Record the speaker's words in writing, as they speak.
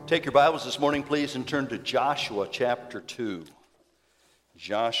Take your Bibles this morning, please, and turn to Joshua chapter 2.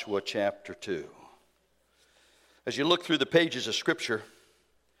 Joshua chapter 2. As you look through the pages of Scripture,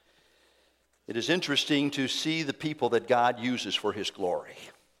 it is interesting to see the people that God uses for His glory.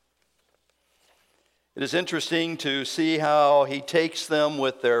 It is interesting to see how He takes them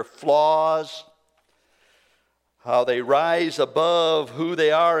with their flaws, how they rise above who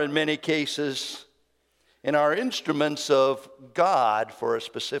they are in many cases, and are instruments of God for a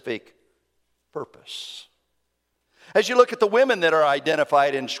specific purpose. As you look at the women that are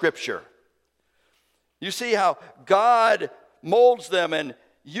identified in Scripture, you see how God molds them and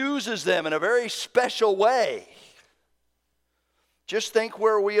uses them in a very special way. Just think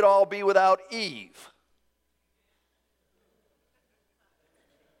where we'd all be without Eve.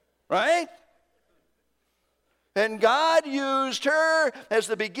 Right? And God used her as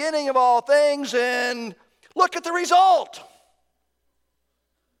the beginning of all things, and look at the result.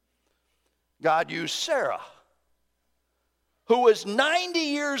 God used Sarah, who was 90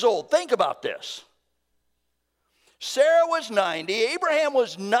 years old. Think about this. Sarah was 90, Abraham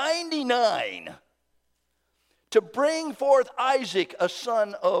was 99, to bring forth Isaac, a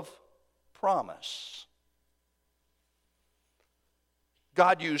son of promise.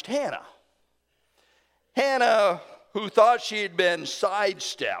 God used Hannah. Hannah, who thought she had been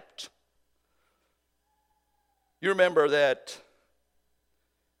sidestepped. You remember that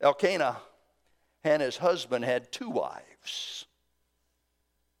Elkanah, Hannah's husband, had 2 wives.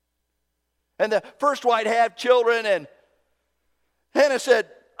 And the first wife had children, and Hannah said,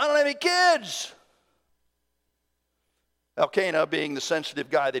 I don't have any kids. Elkanah, being the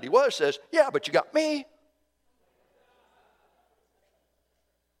sensitive guy that he was, says, yeah, but you got me.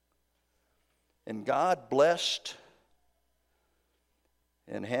 And God blessed,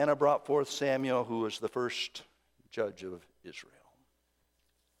 and Hannah brought forth Samuel, who was the first judge of Israel.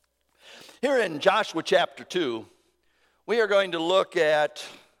 Here in Joshua chapter 2, we are going to look at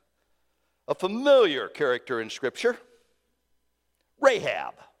a familiar character in Scripture,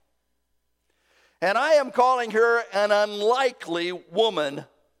 Rahab. And I am calling her an unlikely woman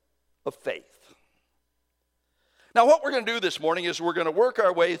of faith. Now, what we're going to do this morning is we're going to work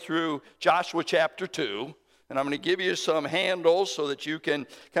our way through Joshua chapter 2, and I'm going to give you some handles so that you can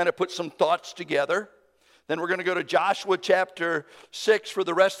kind of put some thoughts together. Then we're going to go to Joshua chapter 6 for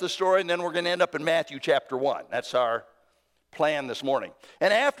the rest of the story, and then we're going to end up in Matthew chapter 1. That's our plan this morning.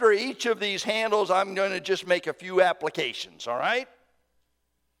 And after each of these handles, I'm going to just make a few applications, all right?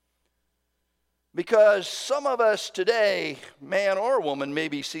 Because some of us today, man or woman, may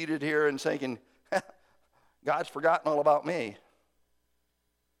be seated here and thinking, God's forgotten all about me.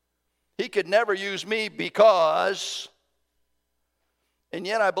 He could never use me because, and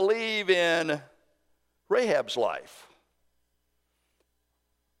yet I believe in Rahab's life.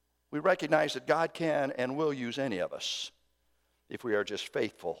 We recognize that God can and will use any of us if we are just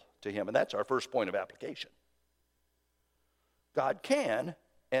faithful to Him. And that's our first point of application. God can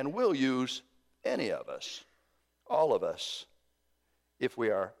and will use any of us, all of us, if we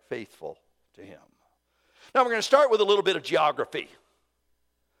are faithful to Him. Now we're going to start with a little bit of geography.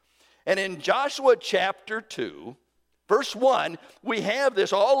 And in Joshua chapter 2, verse 1, we have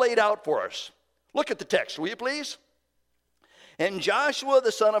this all laid out for us. Look at the text, will you please? And Joshua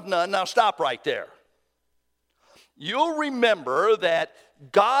the son of Nun, now stop right there. You'll remember that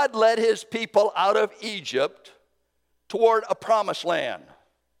God led His people out of Egypt toward a promised land.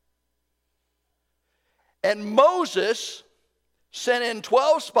 And Moses sent in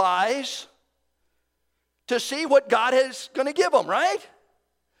 12 spies to see what God is going to give them, right?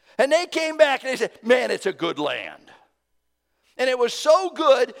 And they came back and they said, man, it's a good land. And it was so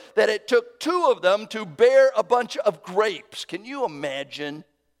good that it took 2 of them to bear a bunch of grapes. Can you imagine?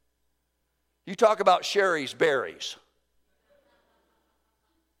 You talk about Sherry's berries.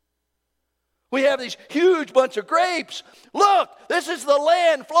 We have these huge bunch of grapes. Look, this is the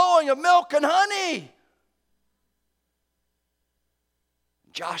land flowing of milk and honey.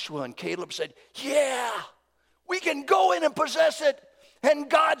 Joshua and Caleb said, yeah, we can go in and possess it, and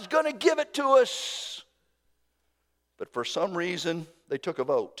God's going to give it to us. But for some reason, they took a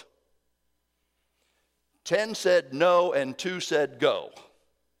vote. 10 said no, and 2 said go.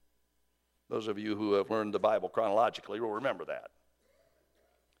 Those of you who have learned the Bible chronologically will remember that.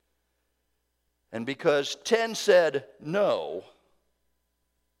 And because 10 said no,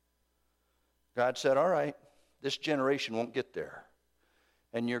 God said, all right, this generation won't get there.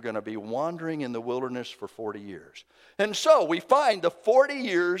 And you're going to be wandering in the wilderness for 40 years. And so we find the 40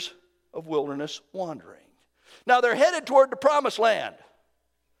 years of wilderness wandering. Now they're headed toward the promised land.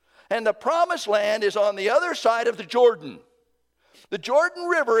 And the promised land is on the other side of the Jordan. The Jordan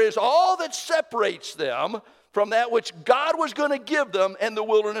River is all that separates them from that which God was going to give them and the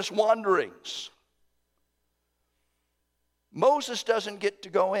wilderness wanderings. Moses doesn't get to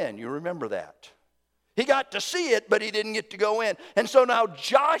go in. You remember that. He got to see it, but he didn't get to go in. And so now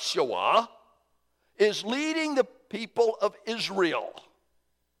Joshua is leading the people of Israel.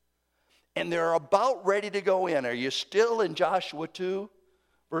 And they're about ready to go in. Are you still in Joshua 2?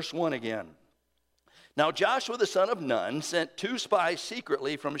 Verse 1 again. Now Joshua the son of Nun sent 2 spies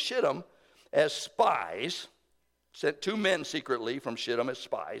secretly from Shittim as spies, sent 2 men secretly from Shittim as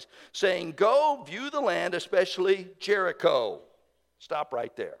spies, saying, go view the land, especially Jericho. Stop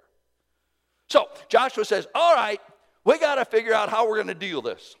right there. So Joshua says, all right, we got to figure out how we're going to deal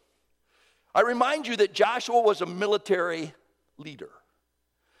this. I remind you that Joshua was a military leader.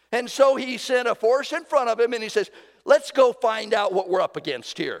 And so he sent a force in front of him and he says, let's go find out what we're up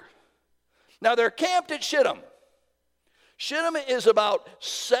against here. Now they're camped at Shittim. Shittim is about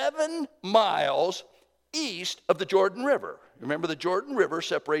 7 miles east of the Jordan River. Remember, the Jordan River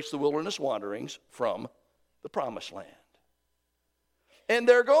separates the wilderness wanderings from the promised land. And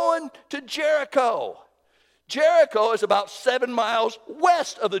they're going to Jericho. Jericho is about 7 miles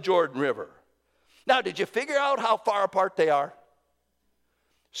west of the Jordan River. Now, did you figure out how far apart they are?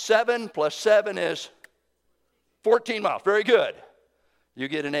 7 plus 7 is 14 miles. Very good. You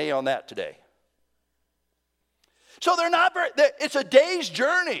get an A on that today. So they're not very, it's a day's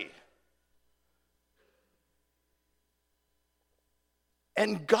journey.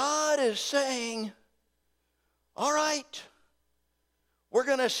 And God is saying, all right, we're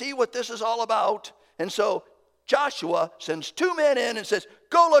going to see what this is all about. And so Joshua sends 2 men in and says,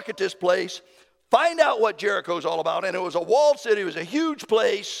 go look at this place. Find out what Jericho's all about. And it was a walled city. It was a huge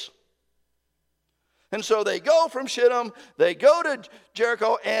place. And so they go from Shittim. They go to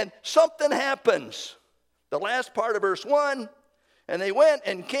Jericho. And something happens. The last part of verse 1. And they went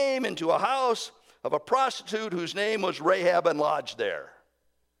and came into a house of a prostitute whose name was Rahab and lodged there.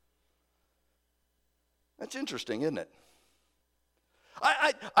 That's interesting, isn't it?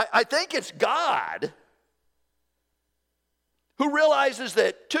 I think it's God who realizes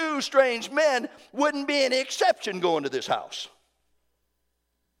that 2 strange men wouldn't be any exception going to this house.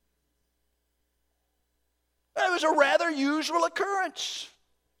 It was a rather usual occurrence.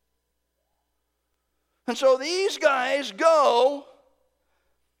 And so these guys go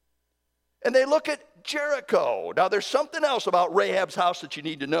and they look at Jericho. Now there's something else about Rahab's house that you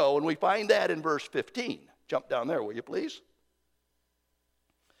need to know, and we find that in verse 15. Jump down there, will you please?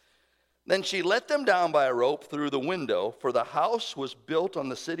 Then she let them down by a rope through the window, for the house was built on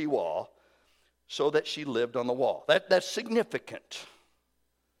the city wall, so that she lived on the wall. That's significant.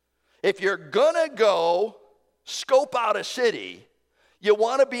 If you're going to go scope out a city, you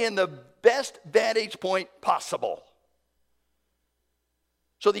want to be in the best vantage point possible.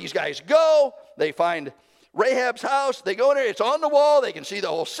 So these guys go, they find Rahab's house, they go in there, it's on the wall, they can see the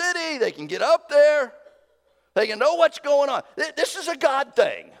whole city, they can get up there, they can know what's going on. This is a God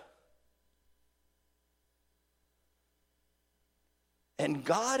thing. And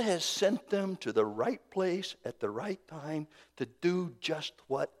God has sent them to the right place at the right time to do just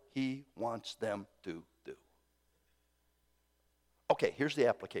what he wants them to do. Okay, here's the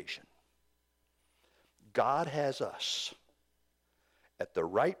application. God has us at the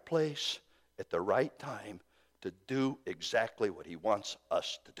right place at the right time to do exactly what he wants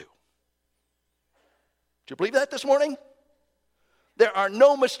us to do. Do you believe that this morning? There are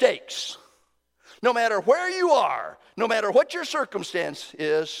no mistakes. No matter where you are, no matter what your circumstance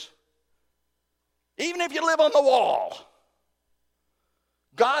is, even if you live on the wall,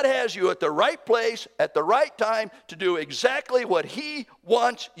 God has you at the right place at the right time to do exactly what he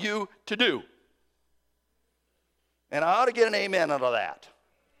wants you to do. And I ought to get an amen out of that.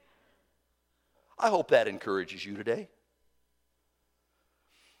 I hope that encourages you today.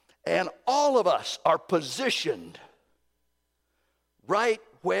 And all of us are positioned right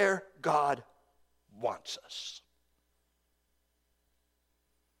where God wants us.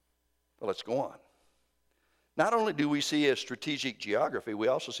 Well, let's go on. Not only do we see a strategic geography, we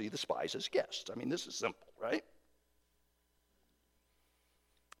also see the spies as guests. I mean, this is simple, right?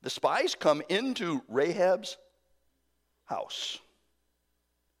 The spies come into Rahab's house.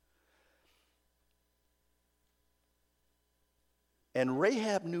 And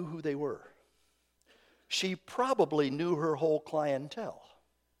Rahab knew who they were. She probably knew her whole clientele.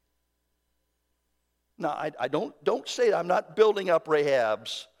 Now, I don't say I'm not building up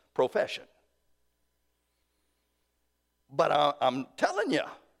Rahab's profession. But I'm telling you,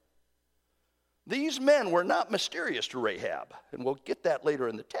 these men were not mysterious to Rahab. And we'll get that later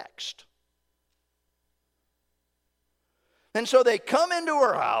in the text. And so they come into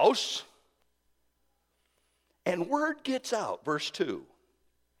her house, and word gets out, verse 2.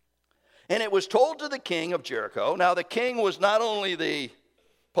 And it was told to the king of Jericho. Now the king was not only the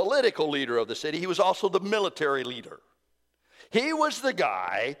political leader of the city, he was also the military leader. He was the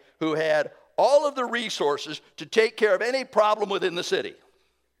guy who had all of the resources to take care of any problem within the city.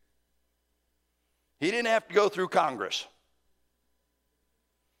 He didn't have to go through Congress.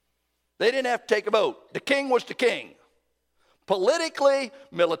 They didn't have to take a vote. The king was the king. Politically,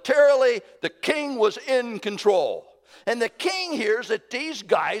 militarily, the king was in control. And the king hears that these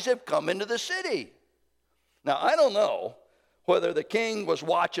guys have come into the city. Now, I don't know whether the king was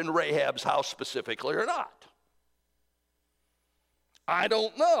watching Rahab's house specifically or not. I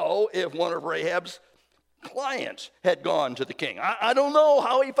don't know if one of Rahab's clients had gone to the king. I don't know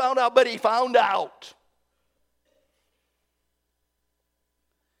how he found out, but he found out.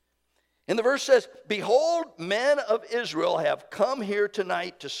 And the verse says, "Behold, men of Israel have come here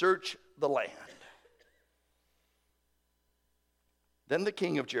tonight to search the land." Then the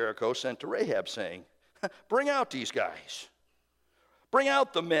king of Jericho sent to Rahab, saying, "Bring out these guys. Bring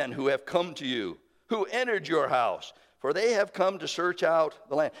out the men who have come to you, who entered your house, for they have come to search out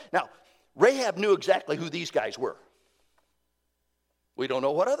the land." Now, Rahab knew exactly who these guys were. We don't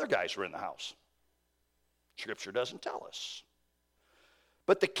know what other guys were in the house. Scripture doesn't tell us.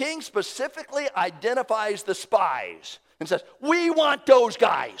 But the king specifically identifies the spies and says, "We want those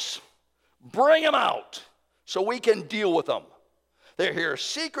guys. Bring them out so we can deal with them. They're here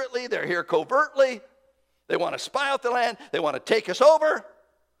secretly. They're here covertly. They want to spy out the land. They want to take us over.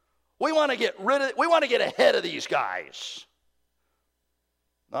 We want to get ahead of these guys."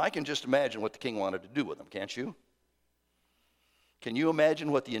 Now, I can just imagine what the king wanted to do with them, can't you? Can you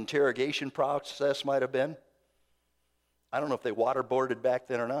imagine what the interrogation process might have been? I don't know if they waterboarded back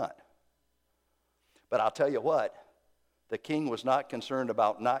then or not. But I'll tell you what, the king was not concerned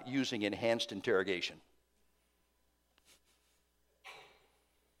about not using enhanced interrogation.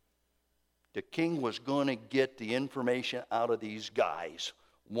 The king was going to get the information out of these guys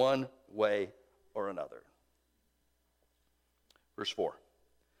one way or another. Verse 4.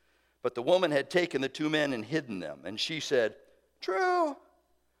 But the woman had taken the two men and hidden them, and she said, "True,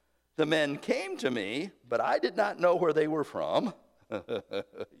 the men came to me, but I did not know where they were from."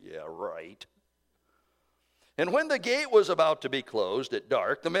 Yeah, right. "And when the gate was about to be closed at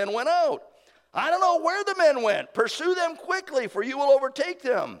dark, the men went out. I don't know where the men went. Pursue them quickly, for you will overtake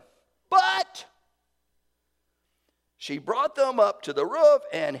them." But she brought them up to the roof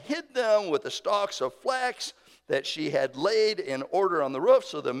and hid them with the stalks of flax that she had laid in order on the roof.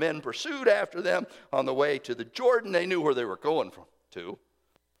 So the men pursued after them on the way to the Jordan. They knew where they were going to,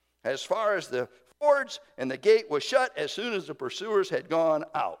 as far as the fords, and the gate was shut as soon as the pursuers had gone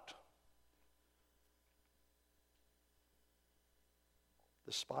out.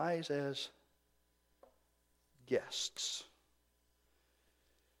 The spies as guests.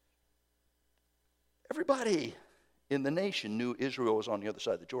 Everybody in the nation knew Israel was on the other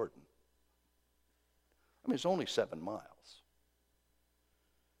side of the Jordan. I mean, it's only 7 miles.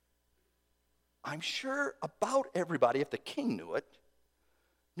 I'm sure about everybody, if the king knew it,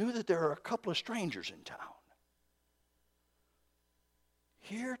 knew that there are a couple of strangers in town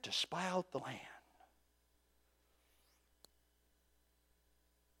here to spy out the land.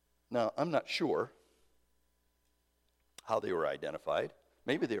 Now, I'm not sure how they were identified.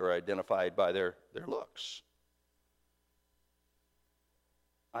 Maybe they were identified by their looks.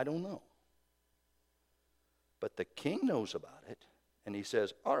 I don't know. But the king knows about it, and he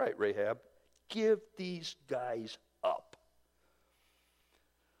says, "All right, Rahab, give these guys up."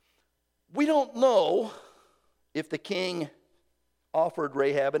 We don't know if the king offered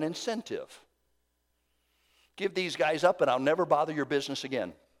Rahab an incentive. "Give these guys up, and I'll never bother your business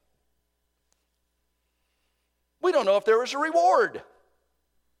again." We don't know if there was a reward.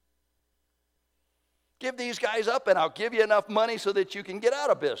 "Give these guys up, and I'll give you enough money so that you can get out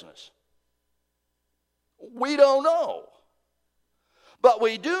of business." We don't know. But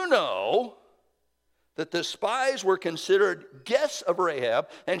we do know that the spies were considered guests of Rahab,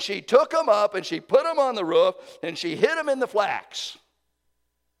 and she took them up, and she put them on the roof, and she hid them in the flax.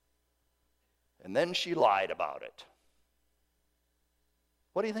 And then she lied about it.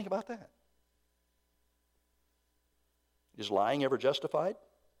 What do you think about that? Is lying ever justified?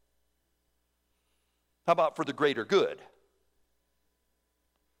 How about for the greater good?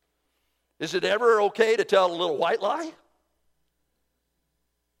 Is it ever okay to tell a little white lie?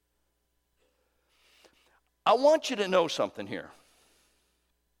 I want you to know something here.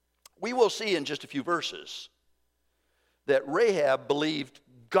 We will see in just a few verses that Rahab believed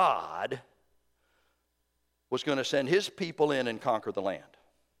God was going to send his people in and conquer the land.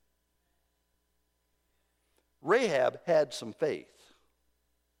 Rahab had some faith.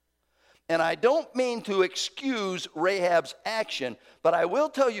 And I don't mean to excuse Rahab's action, but I will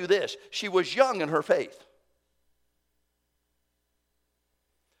tell you this: she was young in her faith.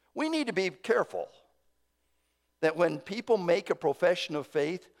 We need to be careful that when people make a profession of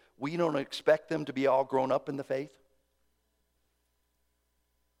faith, we don't expect them to be all grown up in the faith.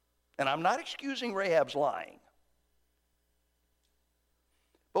 And I'm not excusing Rahab's lying.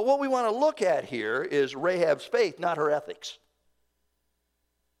 But what we want to look at here is Rahab's faith, not her ethics.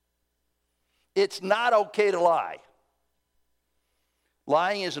 It's not okay to lie.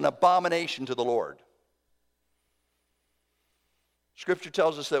 Lying is an abomination to the Lord. Scripture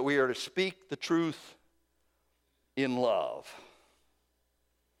tells us that we are to speak the truth in love.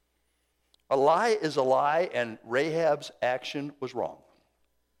 A lie is a lie, and Rahab's action was wrong.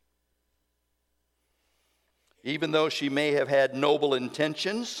 Even though she may have had noble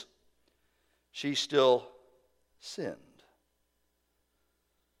intentions, she still sinned.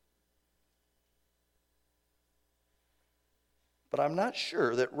 But I'm not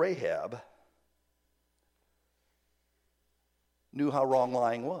sure that Rahab knew how wrong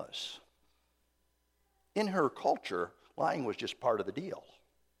lying was. In her culture, lying was just part of the deal.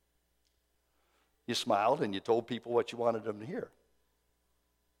 You smiled and you told people what you wanted them to hear.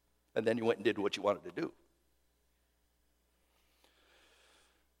 And then you went and did what you wanted to do.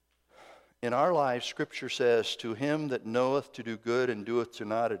 In our lives, Scripture says, to him that knoweth to do good and doeth to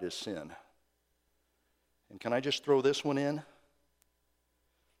not, it is sin. And can I just throw this one in?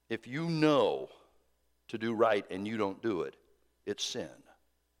 If you know to do right and you don't do it, it's sin.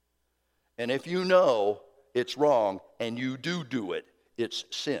 And if you know it's wrong and you do it, it's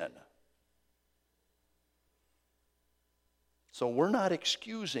sin. So we're not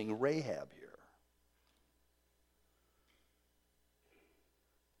excusing Rahab here.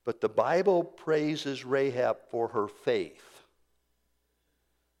 But the Bible praises Rahab for her faith,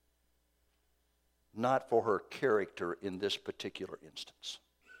 not for her character in this particular instance.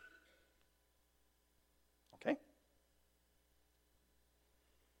 Okay?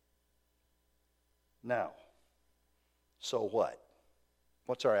 Now, so what?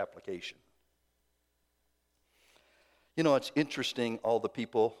 What's our application? You know, it's interesting, all the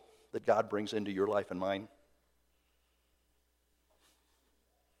people that God brings into your life and mine.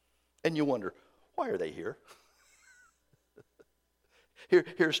 And you wonder, why are they here?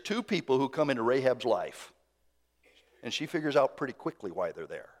 Here's two people who come into Rahab's life. And she figures out pretty quickly why they're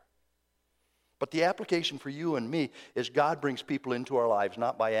there. But the application for you and me is God brings people into our lives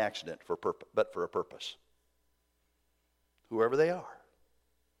not by accident, but for a purpose. Whoever they are.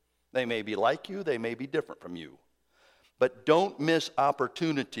 They may be like you, they may be different from you. But don't miss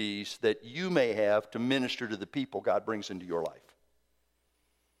opportunities that you may have to minister to the people God brings into your life.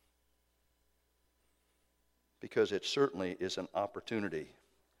 Because it certainly is an opportunity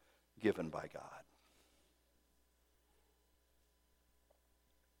given by God.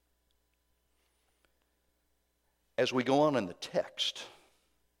 As we go on in the text,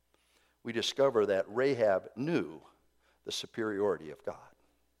 we discover that Rahab knew the superiority of God.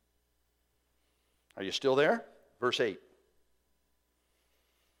 Are you still there? Verse 8.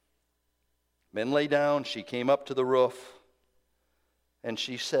 Men lay down, she came up to the roof, and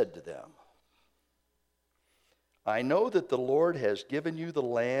she said to them, I know that the Lord has given you the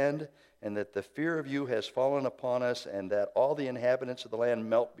land, and that the fear of you has fallen upon us, and that all the inhabitants of the land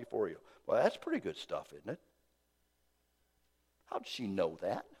melt before you. Well, that's pretty good stuff, isn't it? How did she know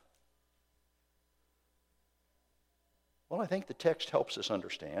that? Well, I think the text helps us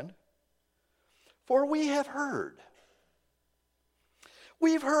understand. For we have heard.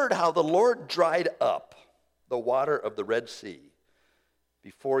 We've heard how the Lord dried up the water of the Red Sea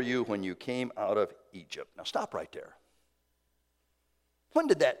before you when you came out of Egypt. Now stop right there. When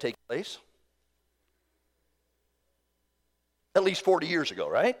did that take place? At least 40 years ago,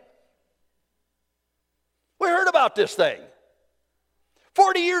 right? We heard about this thing.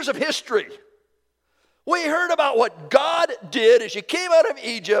 40 years of history. We heard about what God did as you came out of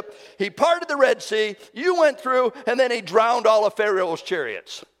Egypt. He parted the Red Sea, you went through, and then he drowned all of Pharaoh's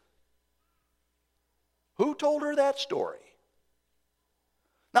chariots. Who told her that story?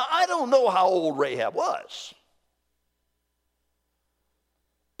 Now, I don't know how old Rahab was.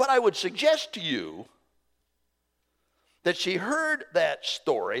 But I would suggest to you that she heard that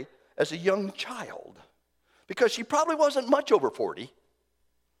story as a young child. Because she probably wasn't much over 40.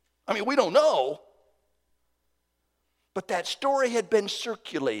 I mean, we don't know. But that story had been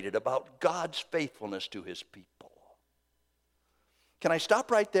circulated about God's faithfulness to his people. Can I stop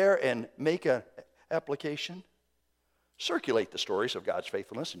right there and make an application? Circulate the stories of God's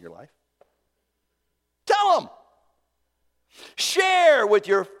faithfulness in your life. Tell them. Share with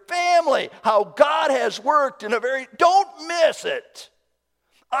your family how God has worked in don't miss it.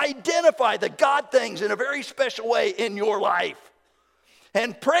 Identify the God things in a very special way in your life.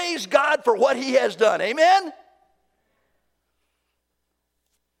 And praise God for what He has done. Amen?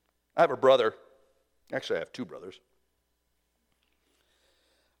 I have a brother. Actually, I have two brothers.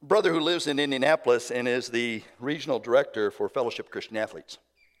 A brother who lives in Indianapolis and is the regional director for Fellowship Christian Athletes.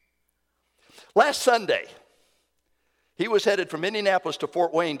 Last Sunday, he was headed from Indianapolis to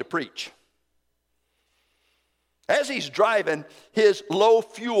Fort Wayne to preach. As he's driving, his low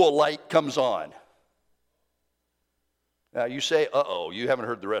fuel light comes on. Now you say, uh-oh, you haven't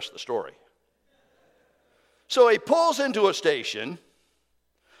heard the rest of the story. So he pulls into a station,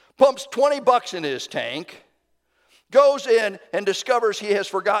 pumps $20 in his tank, goes in and discovers he has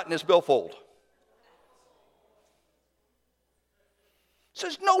forgotten his billfold.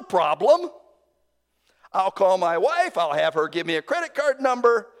 Says, no problem. I'll call my wife. I'll have her give me a credit card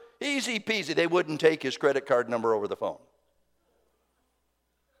number. Easy peasy. They wouldn't take his credit card number over the phone.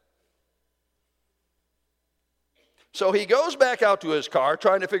 So he goes back out to his car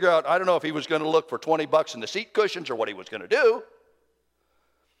trying to figure out, I don't know if he was going to look for $20 in the seat cushions or what he was going to do.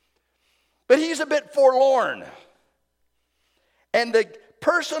 But he's a bit forlorn. And the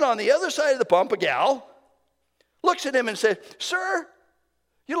person on the other side of the pump, a gal, looks at him and says, sir,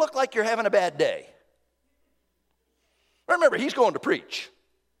 you look like you're having a bad day. Remember, he's going to preach.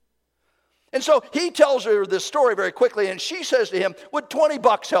 And so he tells her this story very quickly, and she says to him, would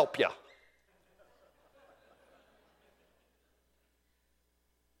 $20 help you?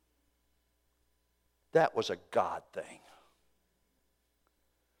 That was a God thing.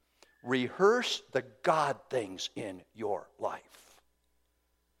 Rehearse the God things in your life.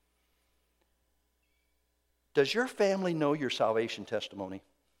 Does your family know your salvation testimony?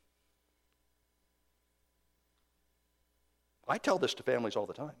 I tell this to families all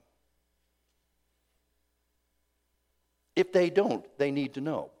the time. If they don't, they need to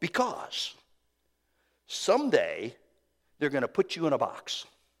know. Because someday they're going to put you in a box.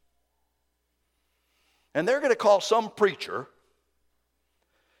 And they're going to call some preacher.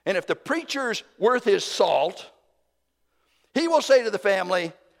 And if the preacher's worth his salt, he will say to the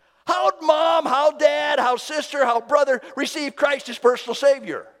family, how'd mom, how dad, how sister, how brother receive Christ as personal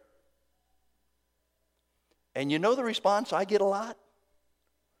Savior? And you know the response I get a lot?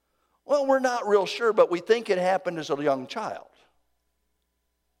 Well, we're not real sure, but we think it happened as a young child.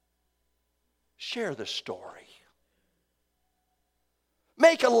 Share the story.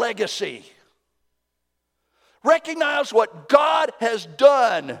 Make a legacy. Recognize what God has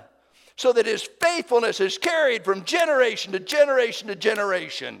done so that His faithfulness is carried from generation to generation to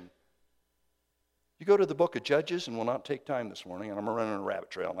generation. You go to the book of Judges, and we'll not take time this morning, and I'm running a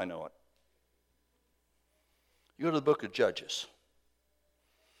rabbit trail, I know it. You go to the book of Judges,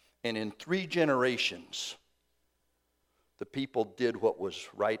 and in 3 generations, the people did what was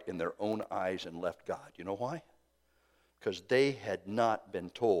right in their own eyes and left God. You know why? Because they had not been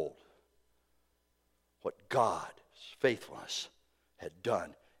told what God's faithfulness had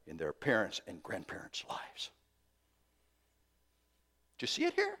done in their parents' and grandparents' lives. Do you see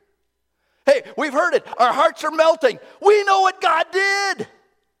it here? Hey, we've heard it. Our hearts are melting. We know what God did.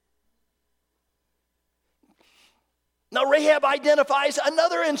 Now Rahab identifies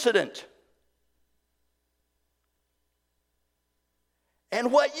another incident.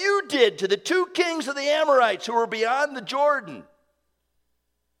 And what you did to the 2 kings of the Amorites who were beyond the Jordan,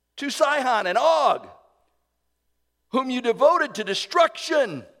 to Sihon and Og, whom you devoted to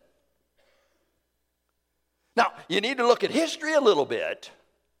destruction. Now, you need to look at history a little bit.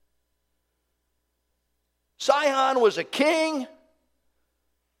 Sihon was a king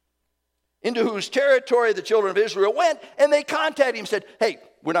into whose territory the children of Israel went, and they contacted him and said, hey,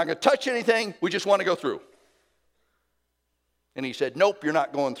 we're not going to touch anything, we just want to go through. And he said, nope, you're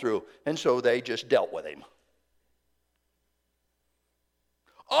not going through. And so they just dealt with him.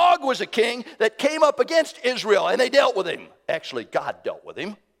 Og was a king that came up against Israel, and they dealt with him. Actually, God dealt with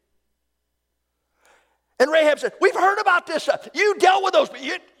him. And Rahab said, we've heard about this stuff. You dealt with those, but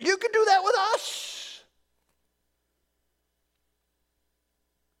you can do that with us.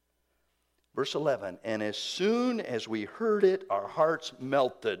 Verse 11, and as soon as we heard it, our hearts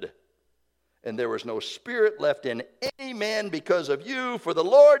melted, and there was no spirit left in any man because of you, for the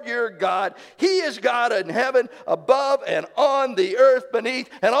Lord your God, He is God in heaven above and on the earth beneath.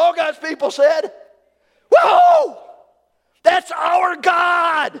 And all God's people said, whoa, that's our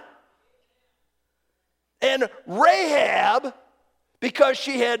God. And Rahab because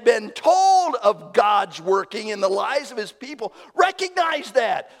she had been told of God's working in the lives of his people. Recognize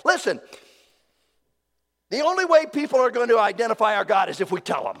that. Listen, the only way people are going to identify our God is if we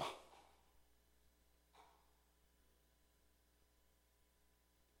tell them.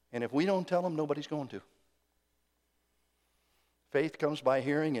 And if we don't tell them, nobody's going to. Faith comes by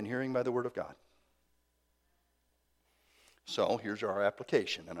hearing, and hearing by the word of God. So here's our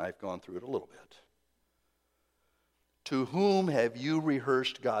application, and I've gone through it a little bit. To whom have you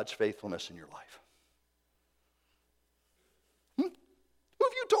rehearsed God's faithfulness in your life? Who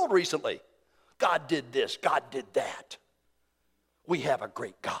have you told recently? God did this, God did that. We have a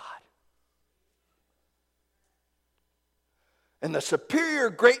great God. And the superior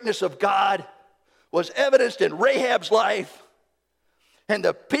greatness of God was evidenced in Rahab's life and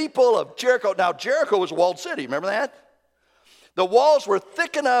the people of Jericho. Now, Jericho was a walled city, remember that? The walls were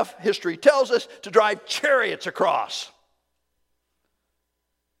thick enough, history tells us, to drive chariots across.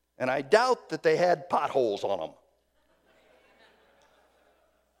 And I doubt that they had potholes on them.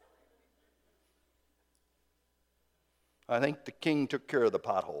 I think the king took care of the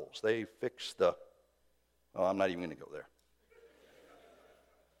potholes. They fixed the... Oh, I'm not even going to go there.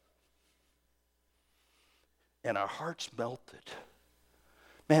 And our hearts melted.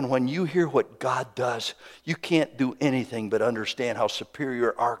 Man, when you hear what God does, you can't do anything but understand how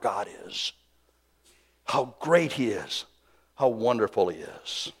superior our God is, how great he is, how wonderful he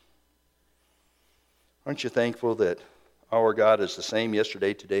is. Aren't you thankful that our God is the same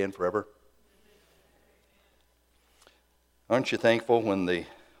yesterday, today, and forever? Aren't you thankful when the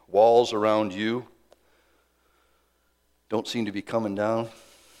walls around you don't seem to be coming down?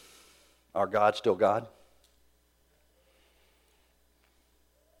 Our God's still God?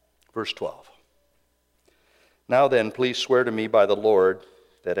 Verse 12. Now then, please swear to me by the Lord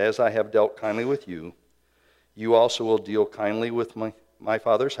that as I have dealt kindly with you, you also will deal kindly with my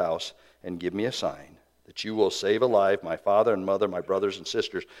father's house and give me a sign that you will save alive my father and mother, my brothers and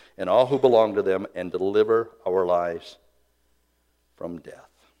sisters, and all who belong to them, and deliver our lives from death.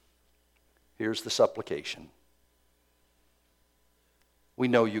 Here's the supplication. We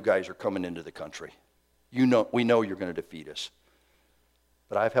know you guys are coming into the country. We know you're going to defeat us.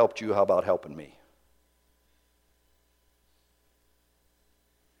 But I've helped you. How about helping me?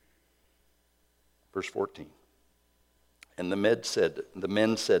 Verse 14. And the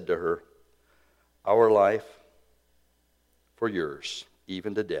men said to her, our life for yours,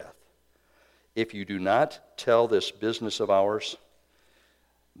 even to death. If you do not tell this business of ours,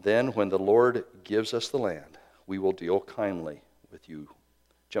 then when the Lord gives us the land, we will deal kindly with you.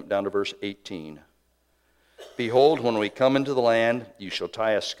 Jump down to verse 18. Behold, when we come into the land, you shall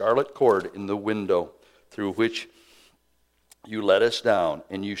tie a scarlet cord in the window through which you let us down,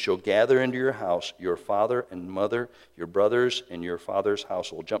 and you shall gather into your house your father and mother, your brothers, and your father's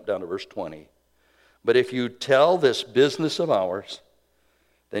household. Jump down to verse 20. But if you tell this business of ours,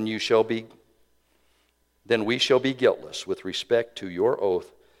 then we shall be guiltless with respect to your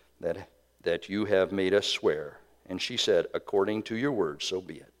oath that you have made us swear. And she said, according to your word, so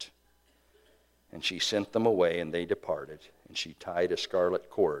be it. And she sent them away, and they departed. And she tied a scarlet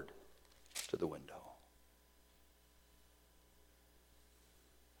cord to the window.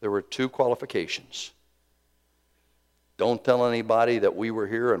 There were two qualifications. Don't tell anybody that we were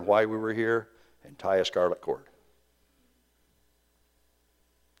here and why we were here, and tie a scarlet cord.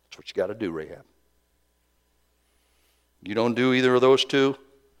 That's what you got to do, Rahab. You don't do either of those two,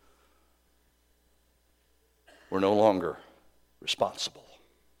 we're no longer responsible.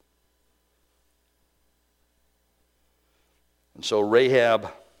 And so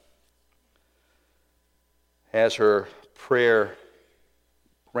Rahab has her prayer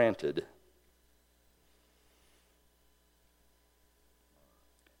granted.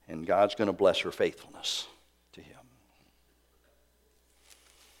 And God's going to bless her faithfulness to him.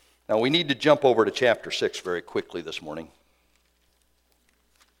 Now we need to jump over to chapter 6 very quickly this morning,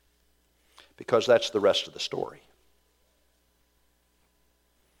 because that's the rest of the story.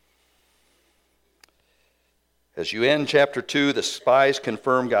 As you end chapter 2, the spies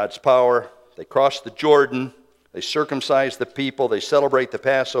confirm God's power. They cross the Jordan. They circumcise the people. They celebrate the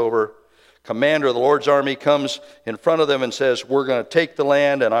Passover. Commander of the Lord's army comes in front of them and says, we're going to take the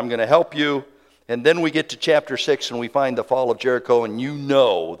land and I'm going to help you. And then we get to chapter 6 and we find the fall of Jericho, and you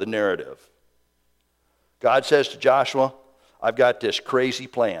know the narrative. God says to Joshua, I've got this crazy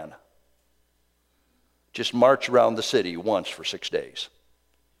plan. Just march around the city once for 6 days.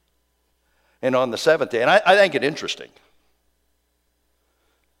 And on the seventh day, and I think it interesting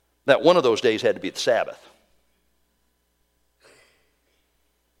that one of those days had to be the Sabbath.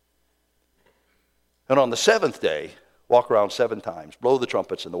 And on the seventh day, walk around 7 times, blow the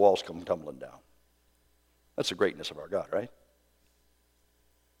trumpets, and the walls come tumbling down. That's the greatness of our God, right?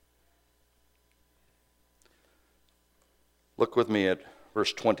 Look with me at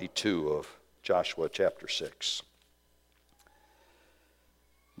verse 22 of Joshua chapter 6.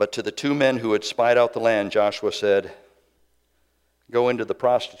 But to the 2 men who had spied out the land, Joshua said, "Go into the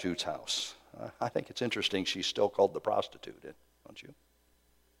prostitute's house." I think it's interesting she's still called the prostitute, don't you?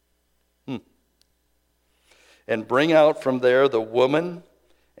 "And bring out from there the woman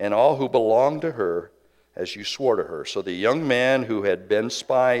and all who belong to her, as you swore to her." So the young man who had been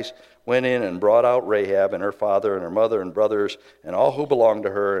spies went in and brought out Rahab and her father and her mother and brothers and all who belonged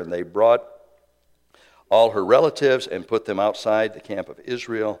to her, and they brought all her relatives and put them outside the camp of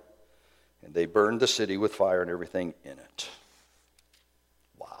Israel, and they burned the city with fire and everything in it.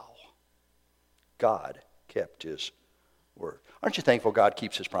 Wow. God kept his word. Aren't you thankful God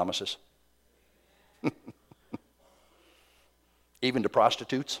keeps his promises? Even to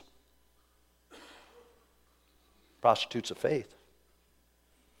prostitutes? Prostitutes of faith.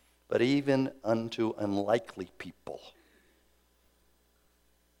 But even unto unlikely people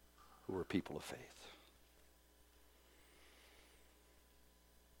who were people of faith.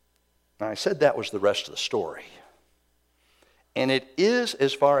 Now, I said that was the rest of the story. And it is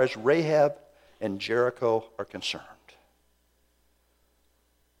as far as Rahab and Jericho are concerned.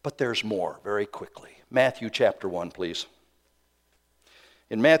 But there's more, very quickly. Matthew chapter 1, please.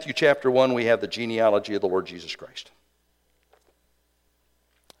 In Matthew chapter 1, we have the genealogy of the Lord Jesus Christ.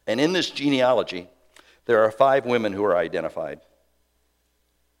 And in this genealogy, there are 5 women who are identified.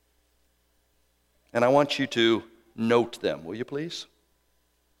 And I want you to note them, will you please?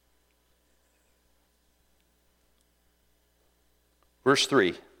 Verse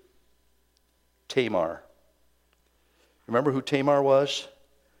 3, Tamar. Remember who Tamar was?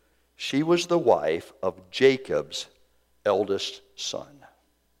 She was the wife of Jacob's eldest son.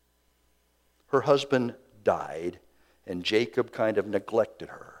 Her husband died, and Jacob kind of neglected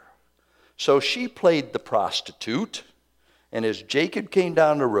her. So she played the prostitute, and as Jacob came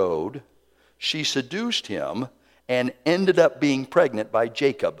down the road, she seduced him and ended up being pregnant by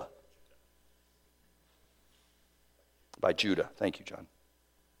Jacob. By Judah. Thank you, John.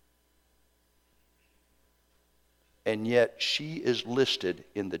 And yet she is listed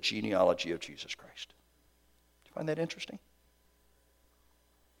in the genealogy of Jesus Christ. Do you find that interesting?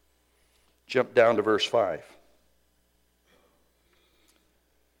 Jump down to verse 5.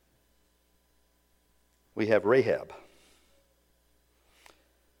 We have Rahab.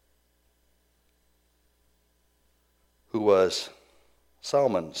 Who was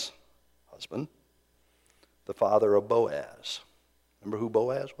Salmon's husband, the father of Boaz. Remember who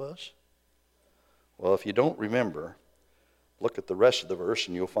Boaz was? Well, if you don't remember, look at the rest of the verse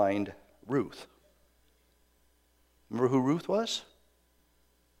and you'll find Ruth. Remember who Ruth was?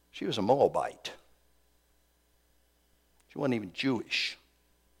 She was a Moabite. She wasn't even Jewish.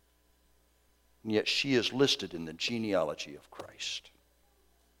 And yet she is listed in the genealogy of Christ.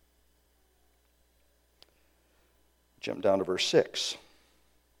 Jump down to verse 6.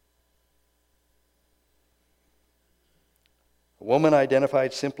 A woman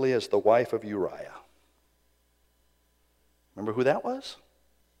identified simply as the wife of Uriah. Remember who that was?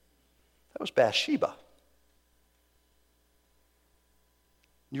 That was Bathsheba.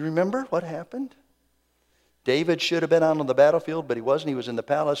 You remember what happened? David should have been out on the battlefield, but he wasn't. He was in the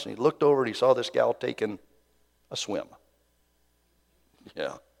palace, and he looked over and he saw this gal taking a swim.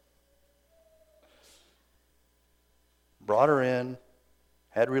 Yeah. Brought her in,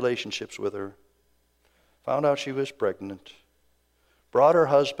 had relationships with her, found out she was pregnant, brought her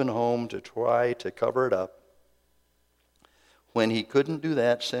husband home to try to cover it up. When he couldn't do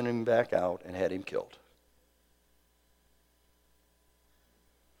that, sent him back out and had him killed.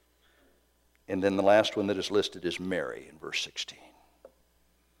 And then the last one that is listed is Mary in verse 16.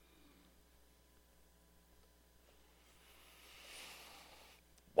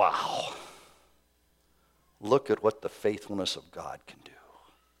 Wow. Look at what the faithfulness of God can do.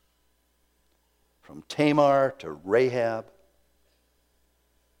 From Tamar to Rahab,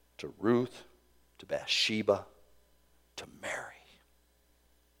 to Ruth, to Bathsheba, to Mary.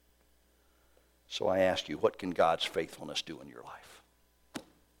 So I ask you, what can God's faithfulness do in your life?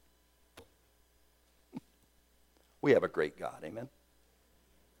 We have a great God, amen?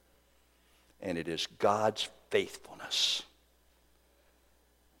 And it is God's faithfulness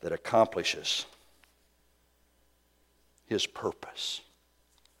that accomplishes his purpose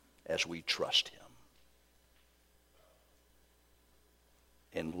as we trust him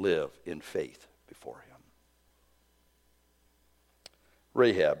and live in faith before him.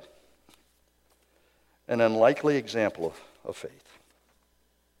 Rahab. an unlikely example of faith,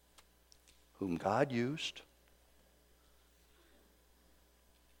 whom God used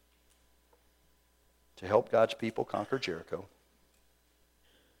to help God's people conquer Jericho,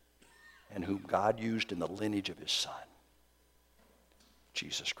 and whom God used in the lineage of his Son,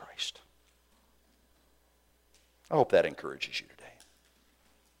 Jesus Christ. I hope that encourages you today.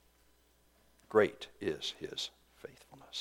 Great is his faithfulness.